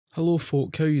Hello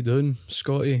folk, how you doing?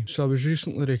 Scotty. So I was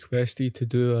recently requested to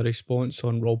do a response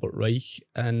on Robert Reich,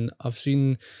 and I've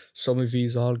seen some of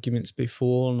these arguments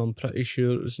before, and I'm pretty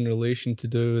sure it was in relation to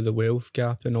do with the wealth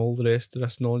gap and all the rest of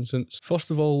this nonsense.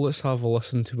 First of all, let's have a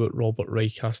listen to what Robert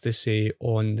Reich has to say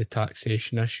on the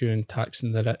taxation issue and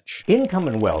taxing the rich. Income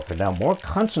and wealth are now more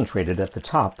concentrated at the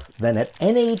top than at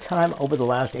any time over the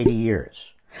last 80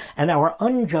 years. And our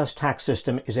unjust tax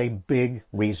system is a big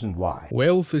reason why.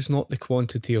 Wealth is not the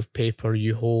quantity of paper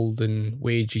you hold in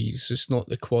wages. It's not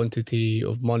the quantity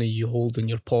of money you hold in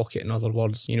your pocket. In other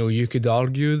words, you could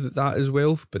argue that that is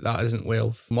wealth, but that isn't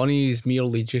wealth. Money is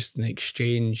merely just an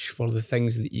exchange for the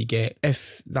things that you get.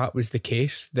 If that was the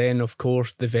case, then of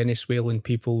course the Venezuelan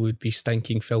people would be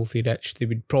stinking filthy rich. They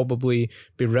would probably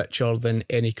be richer than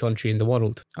any country in the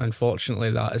world.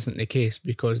 Unfortunately, that isn't the case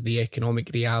because the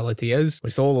economic reality is,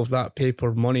 with all of that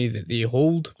paper money that they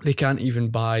hold, they can't even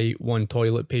buy one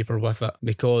toilet paper with it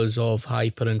because of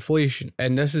hyperinflation.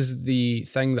 And this is the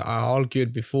thing that I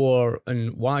argued before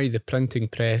and why the printing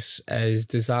press is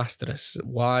disastrous,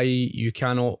 why you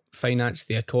cannot finance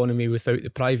the economy without the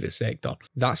private sector.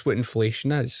 That's what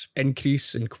inflation is.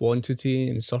 Increase in quantity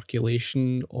and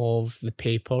circulation of the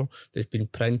paper that's been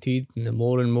printed, and the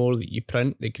more and more that you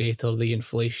print, the greater the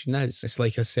inflation is. It's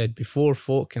like I said before,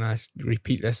 folk, and I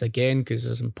repeat this again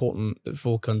because it's important that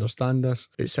folk understand this.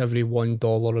 It's every $1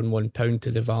 and £1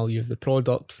 to the value of the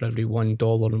product. For every $1 and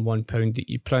 £1 that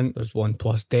you print, there's one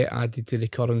plus debt added to the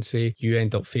currency. You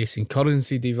end up facing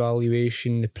currency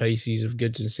devaluation. The prices of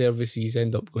goods and services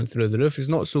end up going through the roof. It's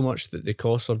not so much that the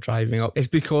costs are driving up, it's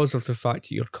because of the fact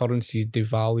that your currency is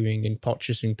devaluing in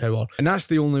purchasing power. And that's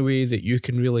the only way that you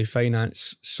can really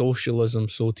finance socialism,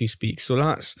 so to speak. So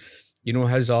that's,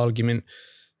 his argument.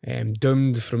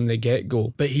 Doomed from the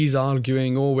get-go. But he's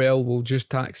arguing, oh well, we'll just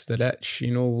tax the rich,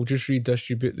 we'll just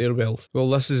redistribute their wealth. Well,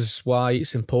 this is why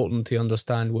it's important to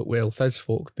understand what wealth is,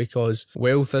 folk, because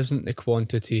wealth isn't the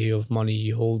quantity of money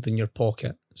you hold in your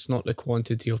pocket. It's not the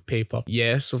quantity of paper.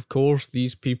 Yes, of course,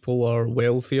 these people are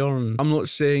wealthier, and I'm not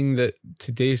saying that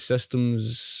today's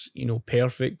system's,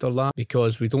 perfect or that,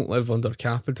 because we don't live under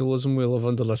capitalism, we live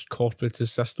under this corporatist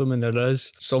system, and there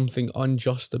is something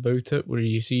unjust about it, where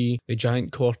you see the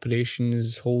giant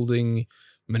corporations holding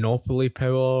monopoly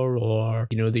power or,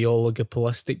 the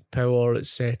oligopolistic power,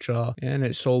 etc. And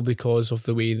it's all because of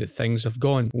the way that things have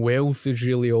gone. Wealth is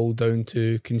really all down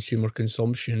to consumer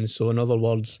consumption. So in other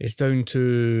words, it's down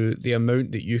to the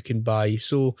amount that you can buy.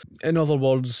 So in other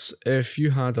words, if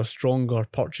you had a stronger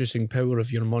purchasing power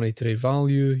of your monetary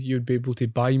value, you'd be able to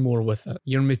buy more with it.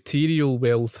 Your material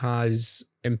wealth has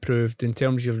improved in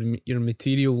terms of your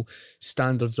material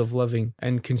standards of living,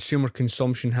 and consumer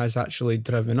consumption has actually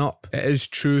driven up. It is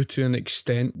true to an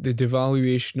extent the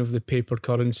devaluation of the paper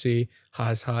currency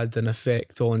has had an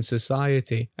effect on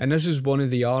society, and this is one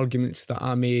of the arguments that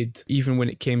I made even when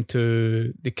it came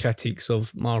to the critics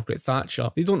of Margaret Thatcher.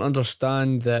 They don't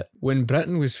understand that when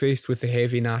Britain was faced with the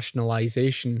heavy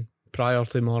nationalisation prior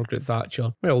to Margaret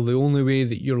Thatcher, well, the only way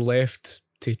that you're left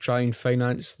to try and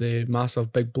finance the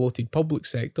massive big bloated public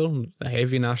sector, the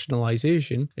heavy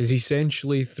nationalisation, is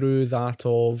essentially through that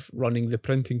of running the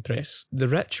printing press. The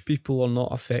rich people are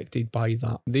not affected by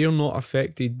that. They are not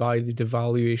affected by the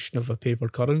devaluation of a paper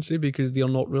currency because they are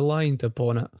not reliant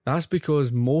upon it. That's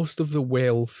because most of the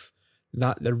wealth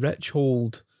that the rich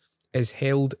hold is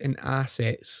held in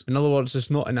assets. In other words,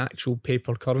 it's not an actual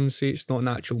paper currency, it's not an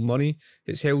actual money,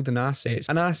 it's held in assets.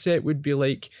 An asset would be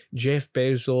like Jeff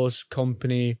Bezos'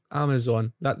 company,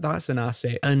 Amazon. That's an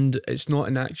asset, and it's not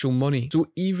an actual money. So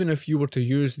even if you were to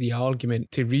use the argument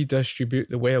to redistribute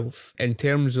the wealth in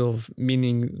terms of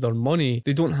meaning their money,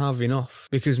 they don't have enough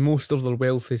because most of their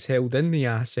wealth is held in the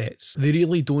assets. They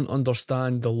really don't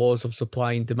understand the laws of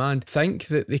supply and demand. Think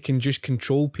that they can just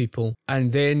control people,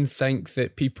 and then think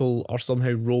that people are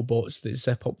somehow robots that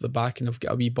zip up the back and have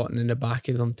got a wee button in the back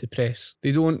of them to press.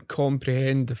 They don't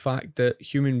comprehend the fact that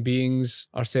human beings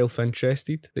are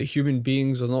self-interested, that human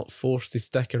beings are not forced to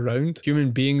stick around.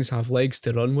 Human beings have legs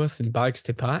to run with and bags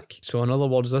to pack. So in other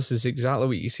words, this is exactly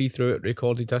what you see throughout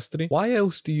recorded history. Why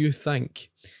else do you think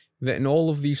that in all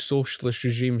of these socialist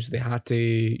regimes they had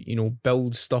to,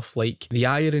 build stuff like the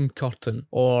Iron Curtain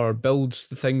or build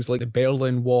things like the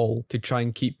Berlin Wall to try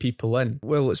and keep people in?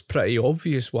 Well, it's pretty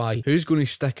obvious why. Who's going to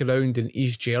stick around in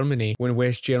East Germany when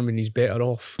West Germany's better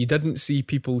off? You didn't see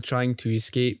people trying to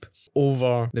escape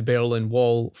over the Berlin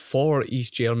Wall for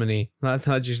East Germany.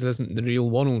 That just isn't the real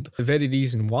world. The very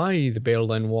reason why the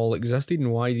Berlin Wall existed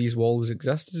and why these walls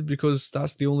existed is because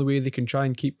that's the only way they can try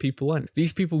and keep people in.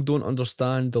 These people don't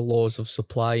understand the laws of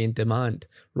supply and demand.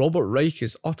 Robert Reich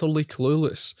is utterly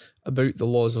clueless about the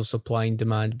laws of supply and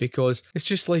demand, because it's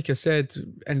just like I said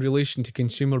in relation to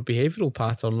consumer behavioural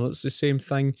pattern, it's the same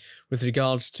thing with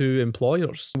regards to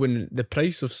employers. When the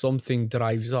price of something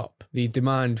drives up, the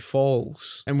demand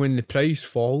falls, and when the price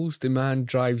falls, demand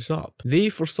drives up. They,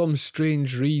 for some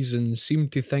strange reason, seem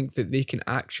to think that they can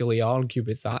actually argue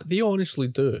with that. They honestly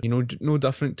do. You know, no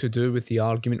different to do with the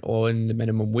argument on the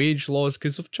minimum wage laws,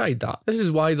 because they've tried that. This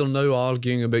is why they're now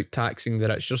arguing about taxing the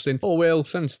rich. They're saying, oh well,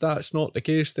 since that's not the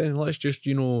case, then let's just,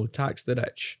 you know, tax the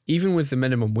rich. Even with the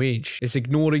minimum wage, it's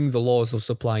ignoring the laws of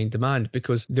supply and demand,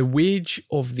 because the wage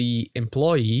of the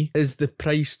employee is the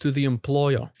price to the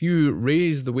employer. If you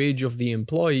raise the wage of the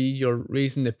employee, you're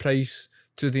raising the price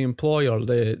to the employer.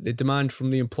 The demand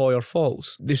from the employer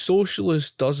falls. The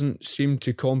socialist doesn't seem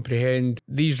to comprehend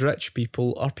these rich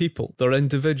people are people. They're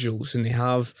individuals and they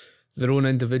have their own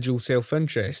individual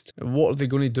self-interest. What are they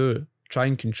going to do? Try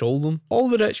and control them? All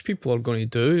the rich people are going to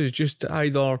do is just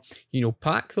either, you know,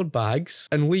 pack their bags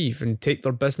and leave and take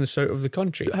their business out of the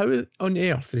country. How on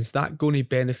earth is that going to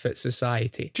benefit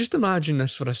society? Just imagine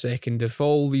this for a second. If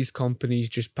all these companies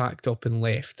just packed up and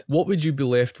left, what would you be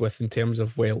left with in terms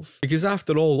of wealth? Because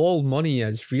after all money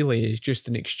is just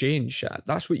an exchange.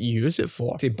 That's what you use it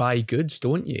for, to buy goods,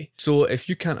 don't you? So if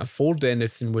you can't afford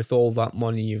anything with all that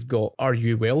money you've got, are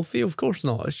you wealthy? Of course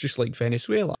not. It's just like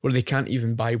Venezuela, where they can't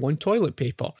even buy one toilet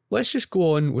paper. Let's just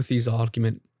go on with his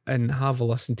argument and have a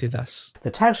listen to this.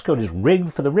 The tax code is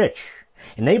rigged for the rich,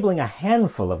 enabling a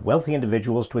handful of wealthy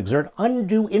individuals to exert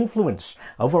undue influence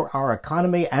over our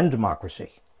economy and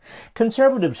democracy.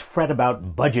 Conservatives fret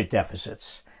about budget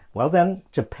deficits. Well then,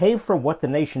 to pay for what the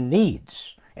nation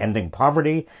needs, ending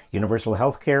poverty, universal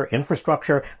health care,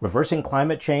 infrastructure, reversing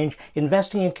climate change,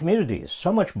 investing in communities,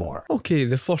 so much more. Okay,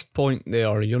 the first point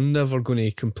there, you're never going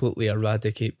to completely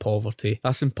eradicate poverty.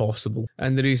 That's impossible.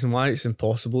 And the reason why it's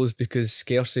impossible is because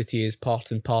scarcity is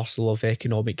part and parcel of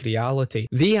economic reality.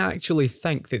 They actually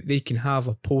think that they can have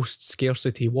a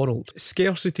post-scarcity world.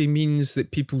 Scarcity means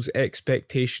that people's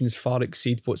expectations far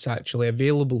exceed what's actually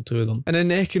available to them. And in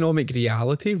economic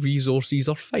reality, resources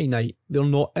are finite. They're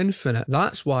not infinite.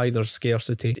 That's why there's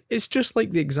scarcity. It's just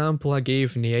like the example I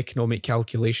gave in the economic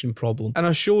calculation problem. And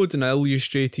I showed and I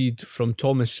illustrated from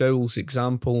Thomas Sowell's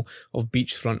example of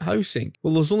beachfront housing.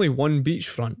 Well, there's only one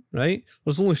beachfront, right?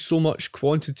 There's only so much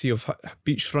quantity of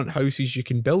beachfront houses you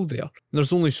can build there. And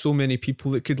there's only so many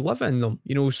people that could live in them.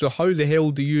 You know, so how the hell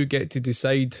do you get to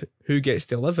decide who gets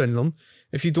to live in them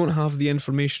if you don't have the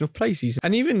information of prices?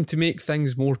 And even to make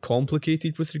things more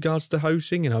complicated with regards to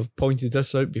housing, and I've pointed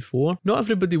this out before, not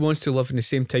everybody wants to live in the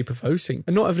same type of housing,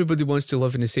 and not everybody wants to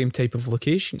live in the same type of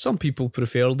location. Some people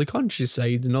prefer the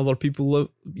countryside and other people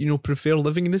prefer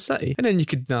living in the city. And then you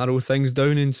could narrow things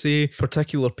down and say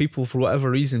particular people, for whatever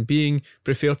reason being,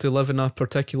 prefer to live in a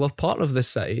particular part of the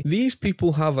city. These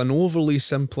people have an overly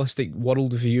simplistic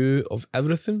worldview of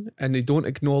everything, and they don't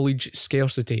acknowledge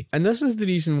scarcity. And this is the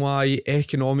reason why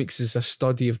economics is a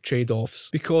study of trade-offs,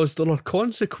 because there are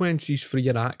consequences for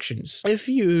your actions. If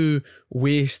you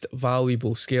waste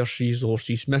valuable scarce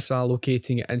resources,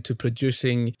 misallocating it into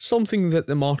producing something that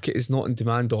the market is not in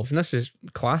demand of, and this is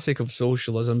classic of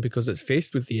socialism because it's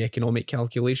faced with the economic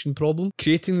calculation problem,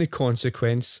 creating the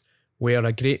consequence where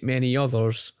a great many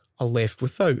others are left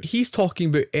without. He's talking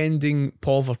about ending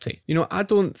poverty. You know, I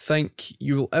don't think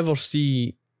you will ever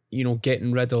see, you know,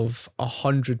 getting rid of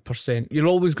 100%. You're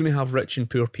always going to have rich and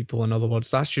poor people, in other words.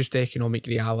 That's just economic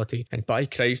reality. And by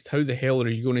Christ, how the hell are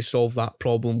you going to solve that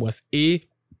problem with A,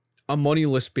 a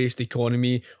moneyless based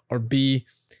economy, or B,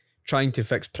 trying to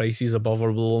fix prices above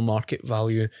or below market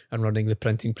value and running the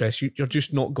printing press? You're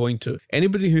just not going to.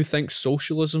 Anybody who thinks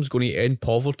socialism is going to end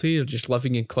poverty are just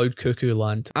living in cloud cuckoo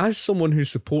land. As someone who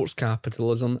supports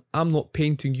capitalism, I'm not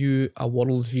painting you a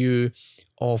worldview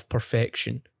of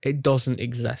perfection. It doesn't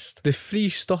exist. The free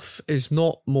stuff is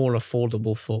not more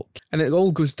affordable, folk. And it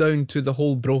all goes down to the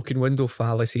whole broken window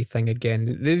fallacy thing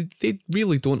again. They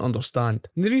really don't understand.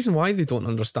 And the reason why they don't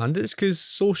understand it is because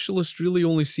socialists really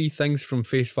only see things from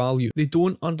face value. They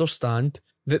don't understand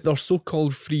that their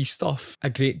so-called free stuff a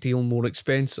great deal more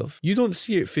expensive. You don't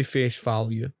see it for face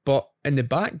value, but in the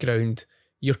background,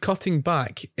 you're cutting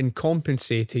back and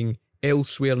compensating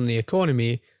elsewhere in the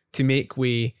economy to make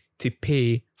way to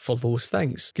pay for those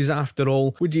things. Because after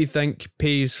all, what do you think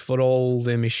pays for all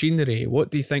the machinery?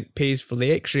 What do you think pays for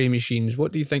the x-ray machines?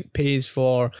 What do you think pays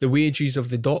for the wages of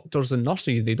the doctors and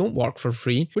nurses? They don't work for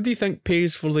free. What do you think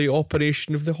pays for the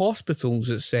operation of the hospitals,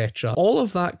 etc.? All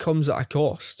of that comes at a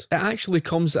cost. It actually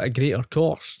comes at a greater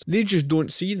cost. They just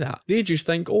don't see that. They just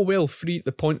think, oh well, free at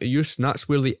the point of use, and that's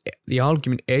where the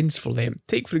argument ends for them.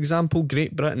 Take, for example,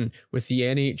 Great Britain with the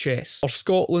NHS, or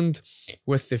Scotland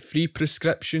with the free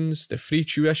prescriptions, the free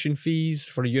tuition fees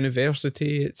for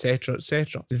university, etc.,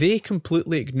 etc. They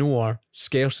completely ignore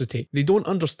scarcity. They don't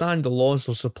understand the laws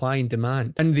of supply and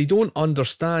demand, and they don't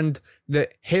understand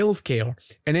that healthcare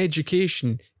and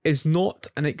education is not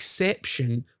an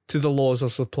exception to the laws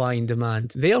of supply and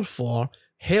demand. Therefore,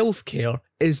 healthcare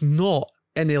is not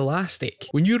inelastic.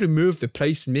 When you remove the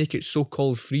price and make it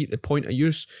so-called free at the point of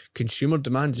use, consumer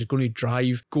demand is going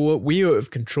to go way out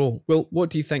of control. Well, what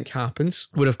do you think happens?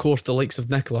 Well, of course, the likes of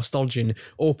Nicola Sturgeon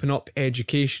open up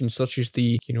education such as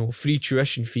the, free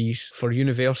tuition fees for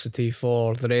university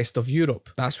for the rest of Europe.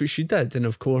 That's what she did. And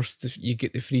of course, you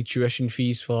get the free tuition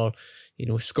fees for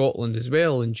Scotland as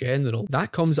well in general.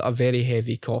 That comes at a very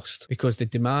heavy cost because the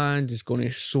demand is going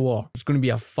to soar. There's going to be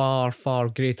a far, far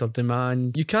greater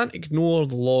demand. You can't ignore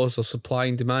the laws of supply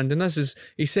and demand, and this is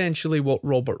essentially what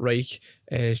Robert Reich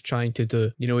is trying to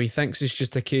do. He thinks it's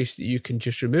just a case that you can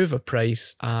just remove a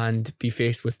price and be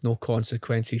faced with no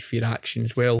consequences for your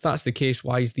actions. Well, if that's the case,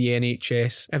 why is the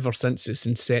NHS, ever since its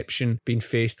inception, been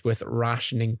faced with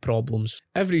rationing problems?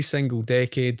 Every single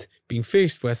decade, been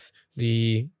faced with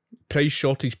the price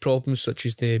shortage problems such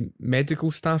as the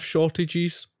medical staff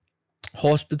shortages,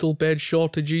 hospital bed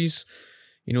shortages,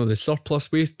 the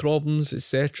surplus waste problems,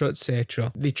 etc.,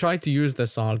 etc. They try to use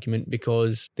this argument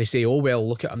because they say, oh well,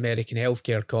 look at American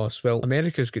healthcare costs. Well,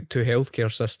 America's got two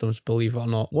healthcare systems, believe it or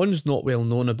not. One's not well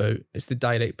known about. It's the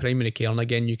direct primary care, and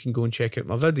again, you can go and check out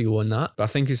my video on that. But I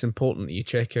think it's important that you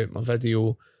check out my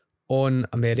video on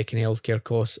American healthcare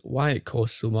costs, why it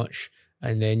costs so much,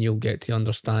 and then you'll get to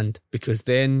understand, because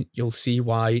then you'll see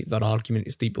why their argument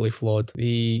is deeply flawed. The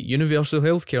universal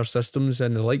healthcare systems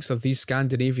in the likes of these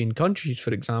Scandinavian countries,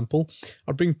 for example,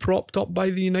 are being propped up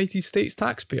by the United States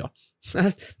taxpayer.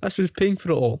 That's who's paying for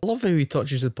it all. I love how he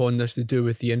touches upon this to do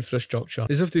with the infrastructure.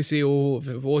 As if to say, oh, if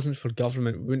it wasn't for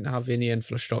government, we wouldn't have any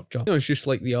infrastructure. It's just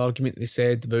like the argument they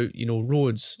said about,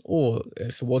 roads. Oh,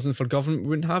 if it wasn't for government, we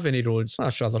wouldn't have any roads.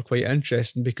 That's rather quite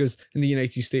interesting, because in the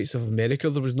United States of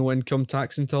America, there was no income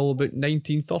tax until about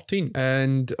 1913.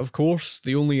 And of course,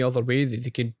 the only other way that they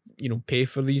could pay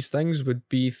for these things would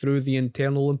be through the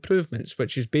internal improvements,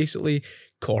 which is basically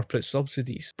corporate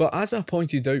subsidies. But as I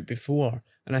pointed out before,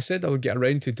 and I said I would get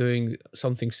around to doing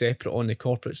something separate on the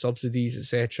corporate subsidies,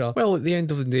 etc. Well, at the end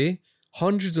of the day,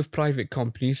 hundreds of private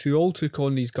companies who all took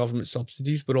on these government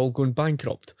subsidies were all going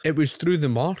bankrupt. It was through the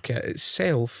market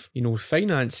itself,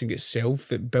 financing itself,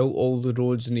 that built all the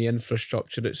roads and the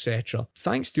infrastructure, etc.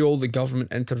 Thanks to all the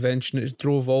government intervention, it's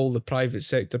drove all the private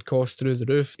sector costs through the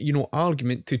roof.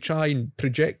 Argument to try and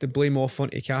project the blame off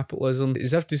onto capitalism,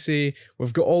 as if to say,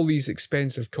 we've got all these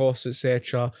expensive costs,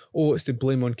 etc. Oh, it's to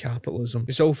blame on capitalism.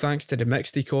 It's all thanks to the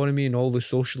mixed economy and all the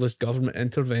socialist government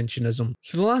interventionism.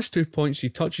 So the last 2 points he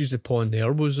touches upon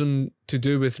there was to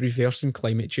do with reversing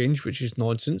climate change, which is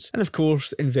nonsense, and of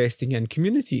course investing in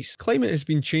communities. Climate has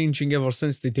been changing ever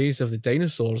since the days of the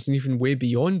dinosaurs and even way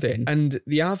beyond then, and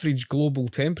the average global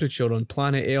temperature on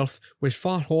planet Earth was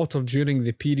far hotter during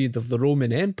the period of the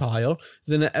Roman Empire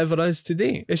than it ever is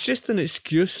today. It's just an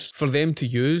excuse for them to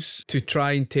use to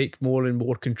try and take more and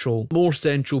more control. More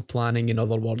central planning, in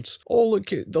other words. Oh look,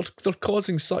 they're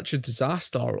causing such a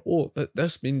disaster. Oh,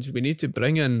 this means we need to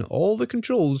bring in all the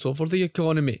controls over the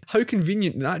economy. How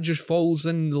convenient that just falls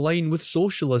in line with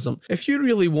socialism. If you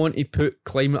really want to put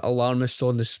climate alarmists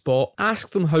on the spot,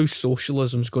 ask them how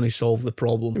socialism's going to solve the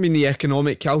problem. I mean, the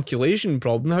economic calculation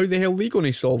problem, how the hell are they going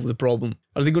to solve the problem?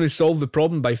 Are they going to solve the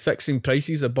problem by fixing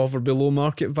prices above or below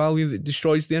market value that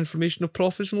destroys the information of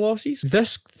profits and losses?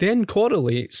 This then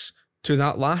correlates to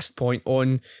that last point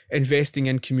on investing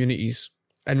in communities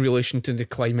in relation to the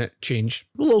climate change.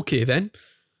 Well, okay then.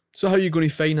 So how are you going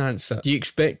to finance it? Do you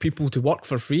expect people to work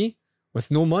for free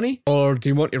with no money? Or do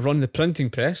you want to run the printing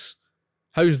press?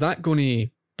 How's that going to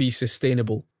be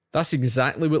sustainable? That's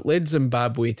exactly what led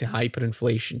Zimbabwe to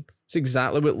hyperinflation. It's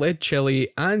exactly what led Chile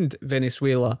and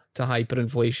Venezuela to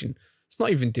hyperinflation. It's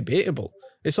not even debatable.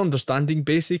 It's understanding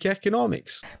basic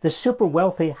economics. The super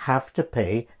wealthy have to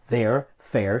pay their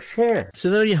fair share.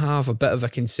 So there you have a bit of a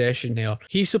concession there.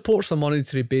 He supports a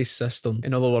monetary-based system,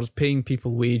 in other words, paying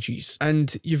people wages.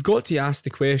 And you've got to ask the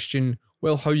question,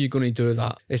 Well, how are you going to do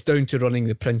that? It's down to running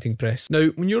the printing press. Now,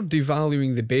 when you're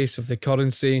devaluing the base of the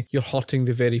currency, you're hurting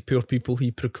the very poor people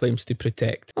he proclaims to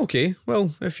protect. Okay,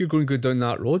 well, if you're going to go down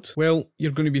that road, well,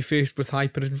 you're going to be faced with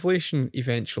hyperinflation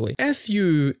eventually. If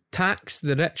you tax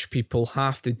the rich people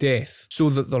half to death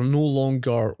so that they're no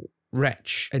longer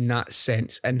rich in that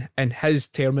sense, in his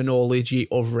terminology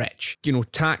of rich,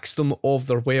 tax them of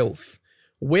their wealth,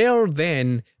 where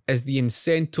then is the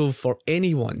incentive for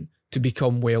anyone to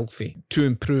become wealthy, to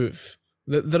improve?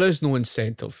 There is no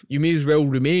incentive. You may as well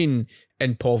remain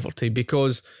in poverty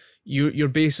because you're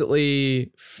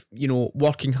basically,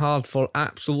 working hard for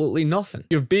absolutely nothing.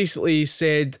 You've basically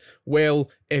said, well,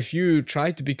 if you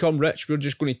try to become rich, we're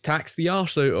just going to tax the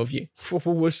arse out of you.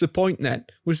 What's the point then?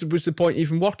 What's the point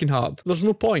even working hard? There's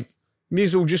no point. You may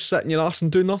as well just sit in your arse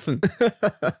and do nothing.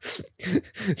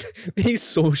 These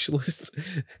socialists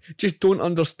just don't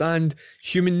understand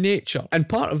human nature. And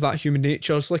part of that human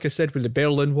nature is, like I said, with the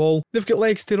Berlin Wall, they've got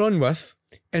legs to run with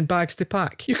and bags to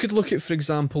pack. You could look at, for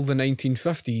example, the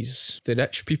 1950s. The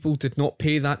rich people did not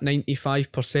pay that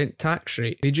 95% tax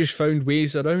rate. They just found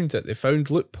ways around it. They found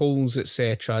loopholes,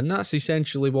 etc. And that's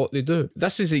essentially what they do.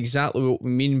 This is exactly what we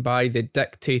mean by the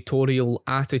dictatorial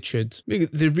attitude.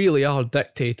 They really are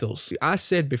dictators. As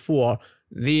said before,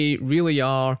 they really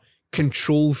are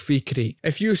control freakery.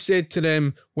 If you said to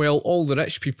them, well, all the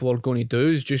rich people are going to do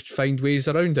is just find ways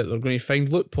around it. They're going to find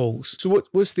loopholes. So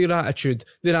what's their attitude?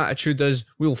 Their attitude is,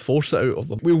 we'll force it out of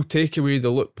them. We'll take away the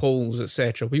loopholes,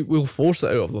 etc. We'll force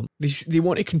it out of them. They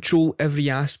want to control every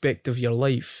aspect of your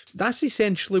life. That's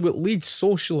essentially what leads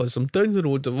socialism down the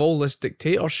road of all this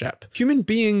dictatorship. Human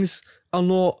beings are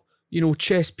not,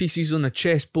 chess pieces on a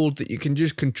chessboard that you can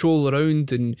just control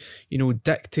around and,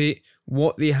 dictate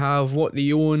what they have, what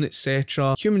they own,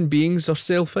 etc. Human beings are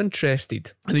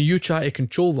self-interested. And if you try to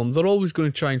control them, they're always going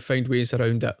to try and find ways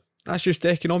around it. That's just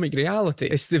economic reality.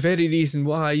 It's the very reason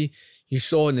why you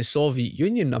saw in the Soviet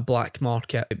Union a black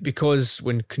market, because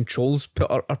when controls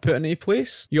are put into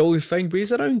place, you always find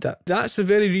ways around it. That's the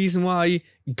very reason why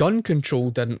gun control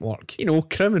didn't work.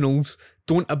 Criminals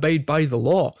don't abide by the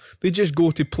law. They just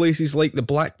go to places like the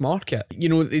black market.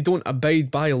 They don't abide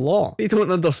by law. They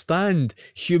don't understand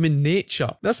human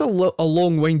nature. That's a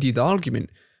long-winded argument,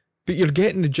 but you're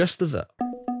getting the gist of it.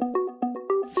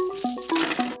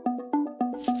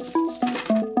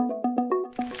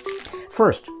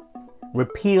 First,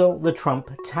 repeal the Trump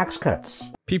tax cuts.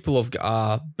 People have got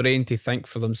a brain to think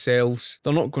for themselves.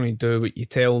 They're not going to do what you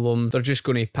tell them. They're just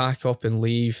going to pack up and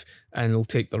leave, and they'll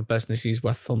take their businesses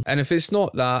with them. And if it's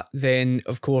not that, then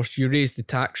of course you raise the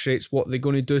tax rates. What are they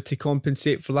going to do to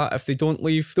compensate for that? If they don't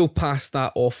leave, they'll pass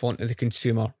that off onto the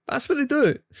consumer. That's what they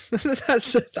do.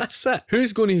 That's it.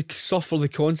 Who's going to suffer the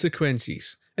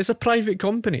consequences? It's a private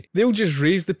company. They'll just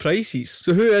raise the prices.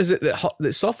 So who is it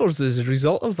that suffers as a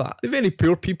result of that? The very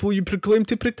poor people you proclaim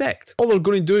to protect. All they're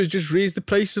going to do is just raise the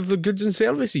price of their goods and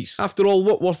services. After all,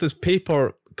 what worth is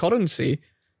paper currency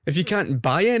if you can't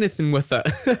buy anything with it?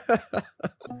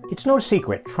 It's no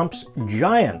secret Trump's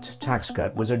giant tax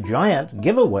cut was a giant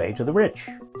giveaway to the rich.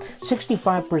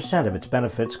 65% of its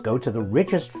benefits go to the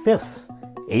richest fifth,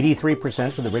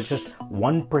 83% to the richest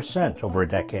 1% over a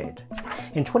decade.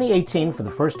 In 2018, for the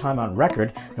first time on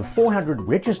record, the 400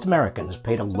 richest Americans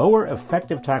paid a lower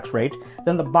effective tax rate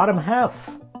than the bottom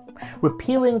half.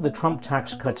 Repealing the Trump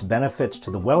tax cuts benefits to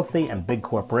the wealthy and big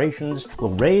corporations will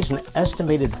raise an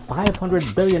estimated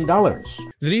 $500 billion.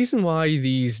 The reason why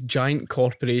these giant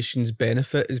corporations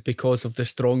benefit is because of the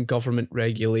strong government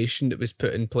regulation that was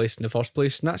put in place in the first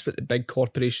place, and that's what the big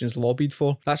corporations lobbied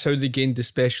for. That's how they gained the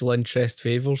special interest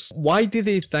favours. Why do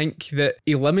they think that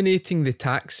eliminating the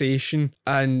taxation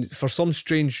and, for some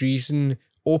strange reason,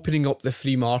 opening up the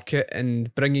free market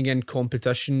and bringing in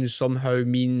competition somehow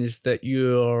means that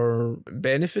you're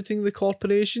benefiting the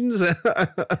corporations?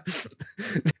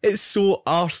 It's so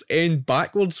arse end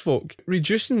backwards, folk.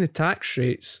 Reducing the tax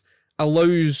rates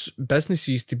allows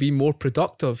businesses to be more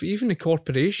productive, even the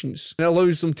corporations. It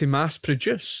allows them to mass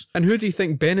produce. And who do you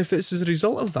think benefits as a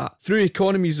result of that? Through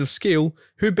economies of scale,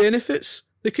 who benefits?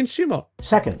 The consumer.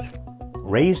 Second,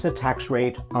 raise the tax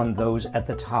rate on those at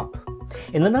the top.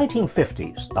 In the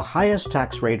 1950s, the highest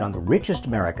tax rate on the richest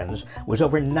Americans was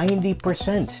over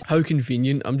 90%. How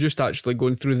convenient. I'm just actually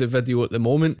going through the video at the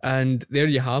moment, and there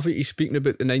you have it. He's speaking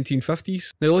about the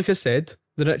 1950s. Now, like I said,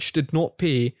 the rich did not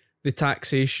pay the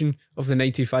taxation of the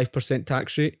 95%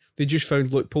 tax rate. They just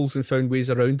found loopholes and found ways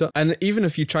around it. And even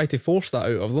if you try to force that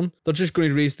out of them, they're just going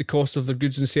to raise the cost of their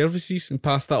goods and services and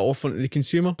pass that off onto the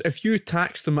consumer. If you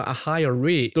tax them at a higher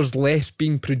rate, there's less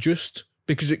being produced,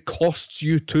 because it costs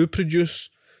you to produce.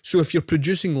 So if you're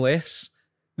producing less,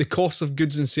 the cost of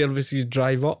goods and services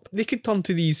drive up. They could turn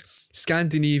to these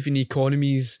Scandinavian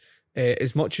economies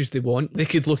as much as they want. They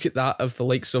could look at that of the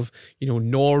likes of,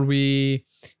 Norway,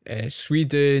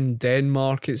 Sweden,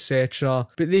 Denmark, etc.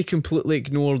 But they completely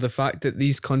ignore the fact that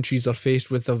these countries are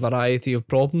faced with a variety of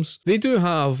problems. They do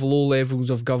have low levels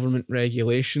of government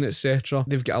regulation, etc.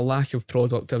 They've got a lack of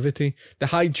productivity. The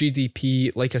high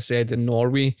GDP, like I said, in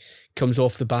Norway, comes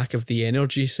off the back of the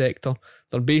energy sector.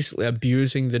 They're basically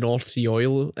abusing the North Sea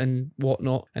oil and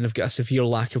whatnot, and have got a severe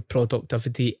lack of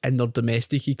productivity in their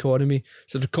domestic economy.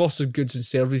 So the cost of goods and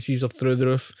services are through the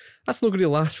roof. That's not going to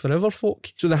last forever,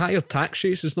 folk. So the higher tax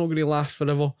rates is not going to last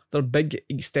forever. Their big,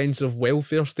 extensive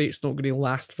welfare state's not going to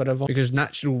last forever, because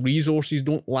natural resources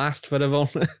don't last forever.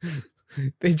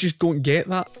 They just don't get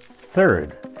that.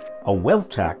 Third, a wealth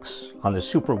tax on the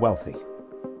super wealthy.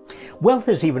 Wealth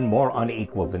is even more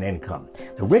unequal than income.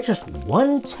 The richest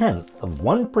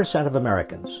 0.1% of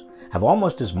Americans have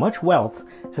almost as much wealth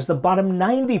as the bottom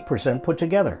 90% put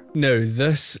together. Now,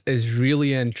 this is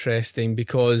really interesting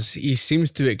because he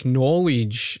seems to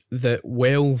acknowledge that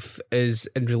wealth is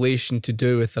in relation to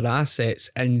do with their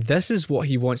assets, and this is what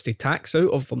he wants to tax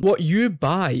out of them. What you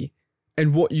buy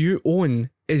and what you own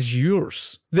is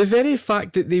yours. The very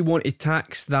fact that they want to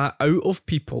tax that out of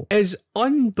people is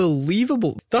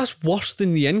unbelievable. That's worse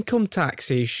than the income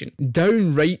taxation.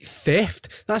 Downright theft.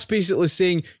 That's basically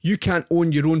saying you can't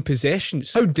own your own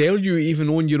possessions. How dare you even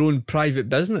own your own private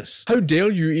business? How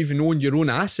dare you even own your own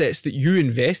assets that you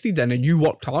invested in and you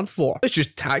worked hard for? Let's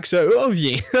just tax it out of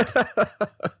you.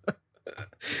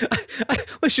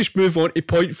 Let's just move on to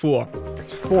point 4.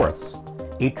 Fourth,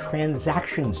 a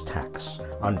transactions tax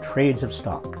on trades of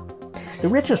stock. The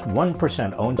richest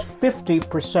 1% owns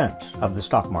 50% of the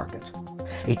stock market.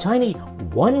 A tiny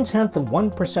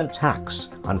 0.1% tax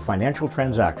on financial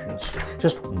transactions,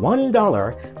 just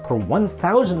 $1 per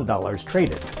 $1,000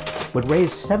 traded, would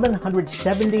raise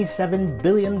 $777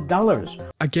 billion.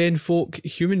 Again, folk,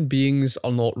 human beings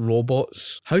are not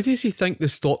robots. How does he think the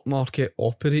stock market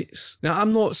operates? Now,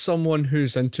 I'm not someone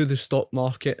who's into the stock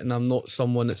market, and I'm not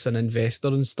someone that's an investor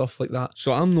and stuff like that.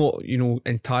 So I'm not,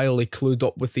 entirely clued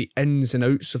up with the ins and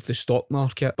outs of the stock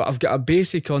market. But I've got a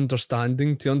basic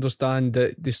understanding to understand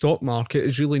that the stock market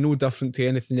is really no different to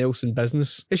anything else in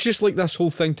business. It's just like this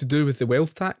whole thing to do with the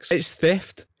wealth tax. It's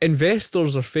theft.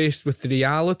 Investors are faced with the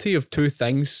reality of two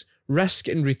things: risk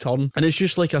and return. And it's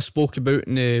just like I spoke about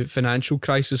in the financial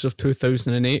crisis of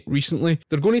 2008 recently.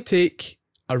 They're going to take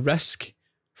a risk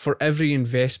for every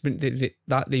investment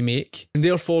that they make, and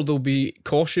therefore they'll be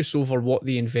cautious over what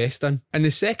they invest in. And the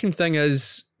second thing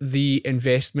is the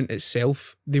investment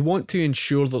itself. They want to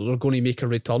ensure that they're going to make a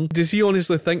return. Does he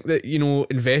honestly think that,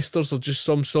 investors are just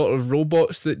some sort of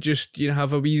robots that just,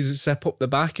 have a wee zip up the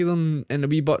back of them and a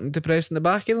wee button to press in the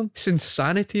back of them? It's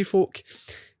insanity, folk.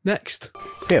 Next.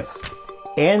 Fifth,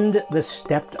 end the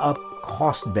stepped-up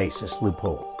cost basis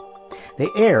loophole.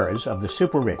 The heirs of the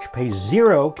super rich pay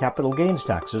 0 capital gains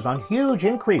taxes on huge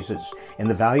increases in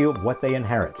the value of what they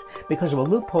inherit because of a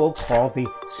loophole called the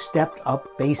stepped-up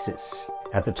basis.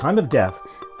 At the time of death,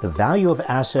 the value of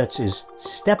assets is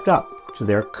stepped up to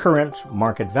their current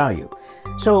market value.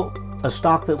 So a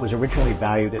stock that was originally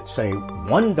valued at, say,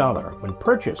 $1 when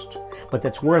purchased, but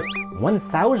that's worth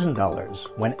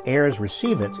 $1,000 when heirs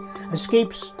receive it,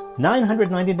 escapes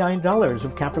 $999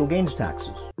 of capital gains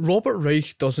taxes. Robert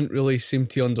Reich doesn't really seem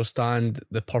to understand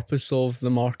the purpose of the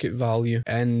market value.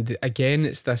 And again,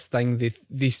 it's this thing, they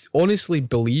honestly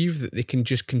believe that they can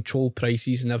just control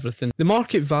prices and everything. The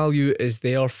market value is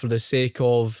there for the sake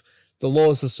of the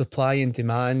laws of supply and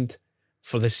demand,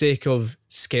 for the sake of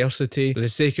scarcity, for the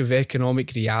sake of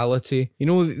economic reality. At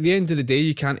the end of the day,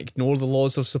 you can't ignore the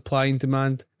laws of supply and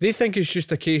demand. They think it's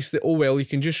just a case that, you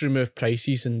can just remove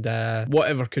prices and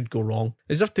whatever could go wrong.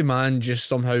 As if demand just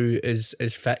somehow is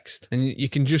fixed, and you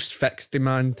can just fix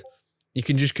demand. You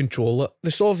can just control it.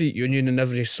 The Soviet Union and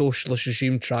every socialist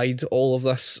regime tried all of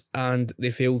this and they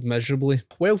failed miserably.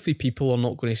 Wealthy people are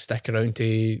not going to stick around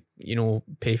to,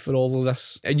 pay for all of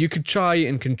this. And you could try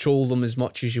and control them as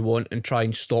much as you want and try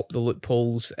and stop the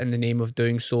loopholes in the name of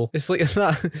doing so. It's like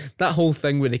that whole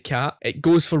thing with the cat. It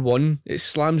goes for one, it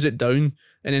slams it down,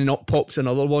 and then up pops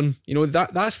another one.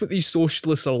 That's what these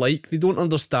socialists are like. They don't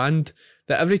understand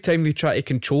that every time they try to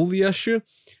control the issue,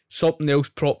 something else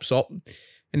props up.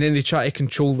 And then they try to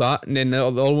control that, and then the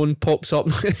other one pops up.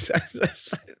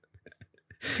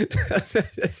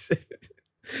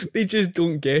 They just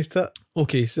don't get it.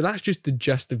 Okay, so that's just the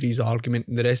gist of his argument,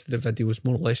 and the rest of the video is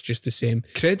more or less just the same.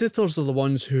 Creditors are the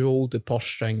ones who hold the purse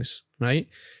strings, right?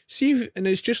 And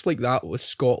it's just like that with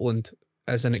Scotland,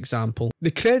 as an example.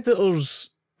 The creditors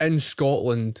in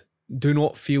Scotland do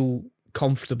not feel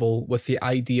comfortable with the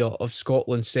idea of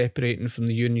Scotland separating from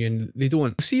the Union. They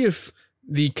don't. See if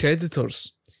the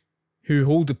creditors who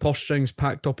hold the purse strings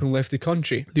packed up and left the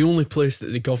country, the only place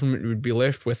that the government would be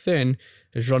left with then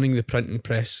is running the printing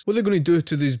press. What are they going to do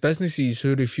to these businesses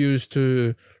who refuse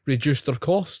to reduce their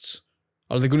costs?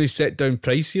 Are they going to set down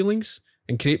price ceilings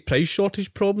and create price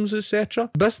shortage problems, etc.?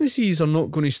 Businesses are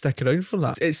not going to stick around for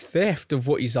that. It's theft of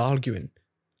what he's arguing,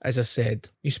 as I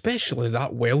said, especially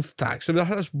that wealth tax. I mean,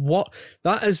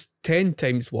 that is 10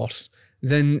 times worse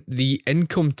than the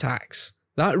income tax.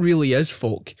 That really is,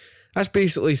 folk. That's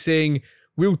basically saying,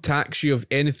 we'll tax you of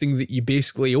anything that you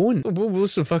basically own.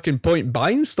 What's the fucking point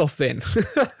buying stuff then?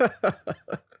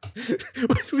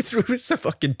 what's the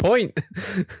fucking point?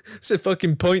 What's the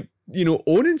fucking point,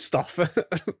 owning stuff?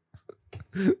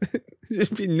 There's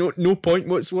been no point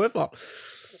whatsoever.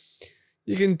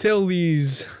 You can tell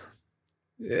these...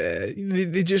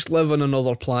 they just live on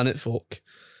another planet, folk.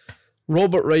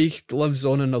 Robert Reich lives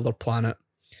on another planet.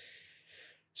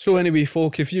 So anyway,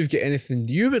 folk, if you've got anything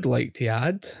you would like to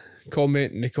add,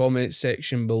 comment in the comment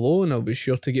section below and I'll be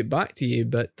sure to get back to you.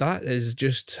 But that is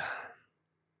just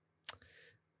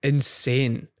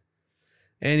insane.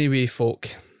 Anyway,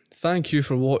 folk, thank you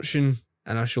for watching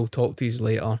and I shall talk to you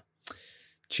later.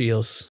 Cheers.